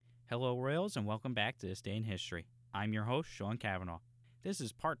Hello, Royals, and welcome back to This Day in History. I'm your host, Sean Cavanaugh. This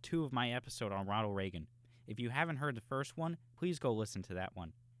is part 2 of my episode on Ronald Reagan. If you haven't heard the first one, please go listen to that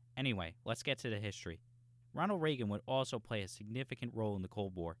one. Anyway, let's get to the history. Ronald Reagan would also play a significant role in the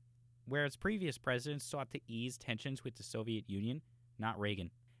Cold War. Whereas previous presidents sought to ease tensions with the Soviet Union, not Reagan.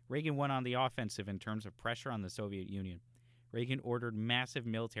 Reagan went on the offensive in terms of pressure on the Soviet Union. Reagan ordered massive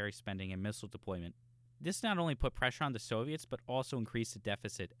military spending and missile deployment. This not only put pressure on the Soviets, but also increased the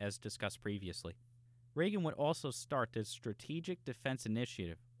deficit, as discussed previously. Reagan would also start the Strategic Defense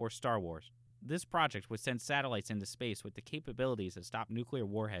Initiative, or Star Wars. This project would send satellites into space with the capabilities to stop nuclear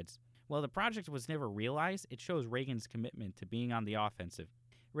warheads. While the project was never realized, it shows Reagan's commitment to being on the offensive.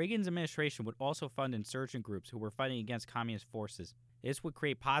 Reagan's administration would also fund insurgent groups who were fighting against communist forces. This would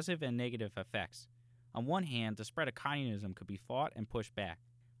create positive and negative effects. On one hand, the spread of communism could be fought and pushed back.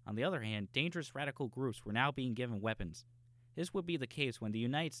 On the other hand, dangerous radical groups were now being given weapons. This would be the case when the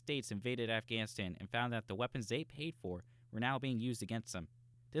United States invaded Afghanistan and found that the weapons they paid for were now being used against them.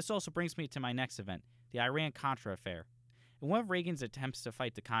 This also brings me to my next event, the Iran-Contra affair. In one of Reagan's attempts to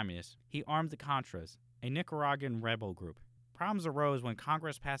fight the communists, he armed the Contras, a Nicaraguan rebel group. Problems arose when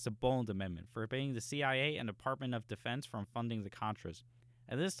Congress passed a Boland Amendment forbidding the CIA and Department of Defense from funding the Contras.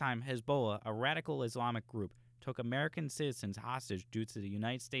 At this time, Hezbollah, a radical Islamic group, took American citizens hostage due to the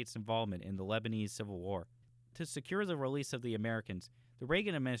United States' involvement in the Lebanese Civil War. To secure the release of the Americans, the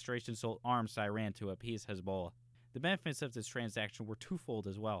Reagan administration sold arms to Iran to appease Hezbollah. The benefits of this transaction were twofold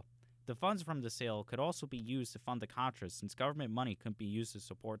as well. The funds from the sale could also be used to fund the Contras since government money couldn't be used to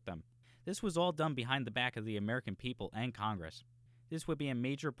support them. This was all done behind the back of the American people and Congress. This would be a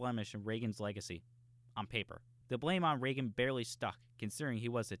major blemish in Reagan's legacy. On paper, the blame on Reagan barely stuck, considering he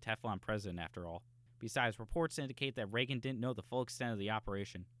was the Teflon president after all. Besides, reports indicate that Reagan didn't know the full extent of the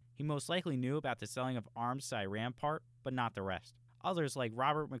operation. He most likely knew about the selling of arms to Iran part, but not the rest. Others like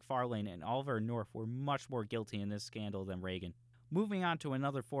Robert McFarlane and Oliver North were much more guilty in this scandal than Reagan. Moving on to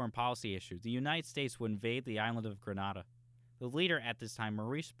another foreign policy issue, the United States would invade the island of Grenada. The leader at this time,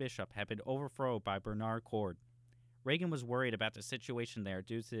 Maurice Bishop, had been overthrown by Bernard Cord. Reagan was worried about the situation there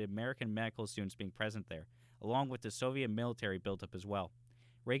due to the American medical students being present there, along with the Soviet military buildup as well.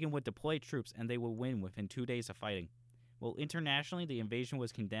 Reagan would deploy troops and they would win within 2 days of fighting. While internationally the invasion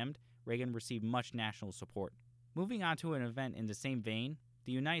was condemned, Reagan received much national support. Moving on to an event in the same vein,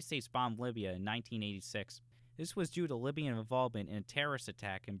 the United States bombed Libya in 1986. This was due to Libyan involvement in a terrorist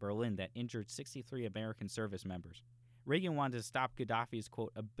attack in Berlin that injured 63 American service members. Reagan wanted to stop Gaddafi's,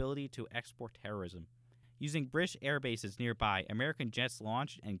 quote, ability to export terrorism. Using British air bases nearby, American jets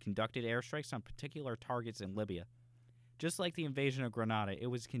launched and conducted airstrikes on particular targets in Libya. Just like the invasion of Grenada, it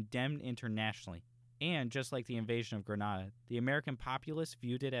was condemned internationally. And just like the invasion of Grenada, the American populace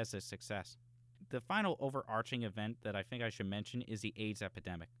viewed it as a success. The final overarching event that I think I should mention is the AIDS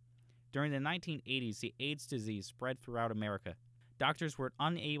epidemic. During the 1980s, the AIDS disease spread throughout America. Doctors were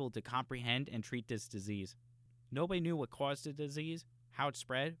unable to comprehend and treat this disease. Nobody knew what caused the disease, how it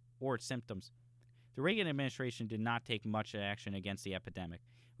spread, or its symptoms. The Reagan administration did not take much action against the epidemic,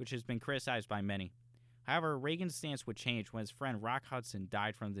 which has been criticized by many. However, Reagan's stance would change when his friend Rock Hudson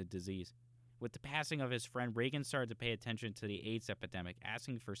died from the disease. With the passing of his friend, Reagan started to pay attention to the AIDS epidemic,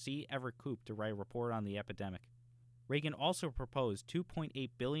 asking for C. Everett Koop to write a report on the epidemic. Reagan also proposed $2.8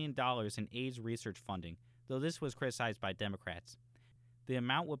 billion in AIDS research funding, though this was criticized by Democrats. The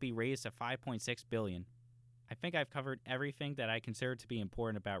amount would be raised to $5.6 billion. I think I've covered everything that I consider to be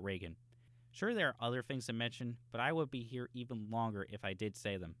important about Reagan. Sure, there are other things to mention, but I would be here even longer if I did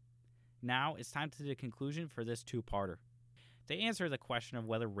say them. Now, it's time to the conclusion for this two-parter. To answer the question of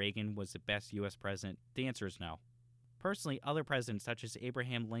whether Reagan was the best U.S. president, the answer is no. Personally, other presidents such as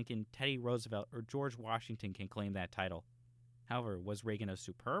Abraham Lincoln, Teddy Roosevelt, or George Washington can claim that title. However, was Reagan a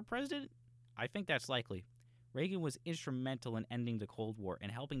superb president? I think that's likely. Reagan was instrumental in ending the Cold War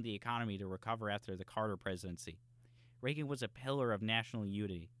and helping the economy to recover after the Carter presidency. Reagan was a pillar of national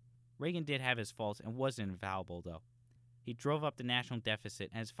unity. Reagan did have his faults and wasn't infallible, though. He drove up the national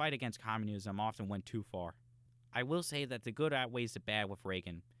deficit, and his fight against communism often went too far. I will say that the good outweighs the bad with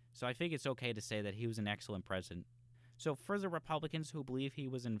Reagan, so I think it's okay to say that he was an excellent president. So for the Republicans who believe he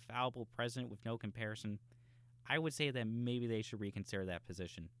was an infallible president with no comparison, I would say that maybe they should reconsider that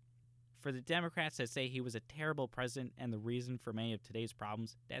position. For the Democrats that say he was a terrible president and the reason for many of today's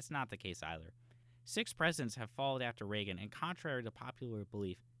problems, that's not the case either. 6 presidents have followed after Reagan, and contrary to popular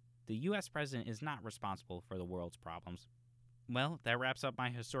belief, the U.S. president is not responsible for the world's problems. Well, that wraps up my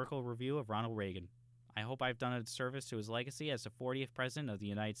historical review of Ronald Reagan. I hope I've done a service to his legacy as the 40th President of the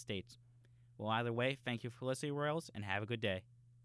United States. Well, either way, thank you for listening, Royals, and have a good day.